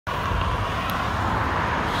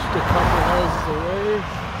houses away.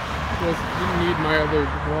 Didn't need my other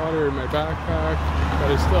water in my backpack, but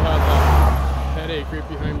I still had that headache right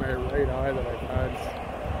behind my right eye that I've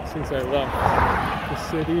had since I left the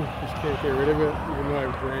city. Just can't get rid of it, even though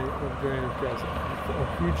I've drank a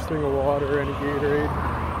huge thing of water and a Gatorade.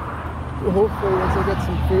 So hopefully once I get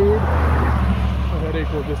some food, the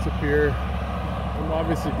headache will disappear. I'm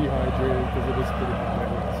obviously dehydrated because it is pretty bad.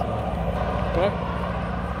 So. But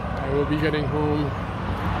I will be getting home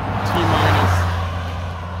T-minus,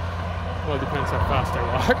 well, it depends how fast I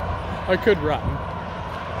walk. I could run.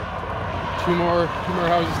 But, two more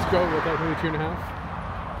houses to go, but technically 2.5.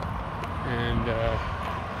 And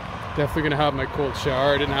definitely gonna have my cold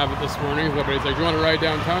shower. I didn't have it this morning. Everybody's like, "Do you want to ride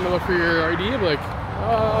downtown to look for your ID?" I'm like,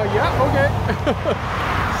 yeah, okay.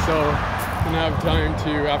 So didn't have time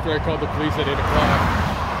to. After I called the police at 8 o'clock,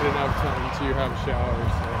 I didn't have time to have a shower.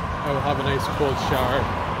 So I will have a nice cold shower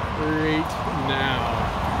right now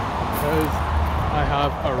because I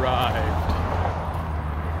have arrived.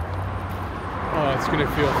 Oh, it's gonna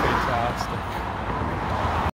feel fantastic.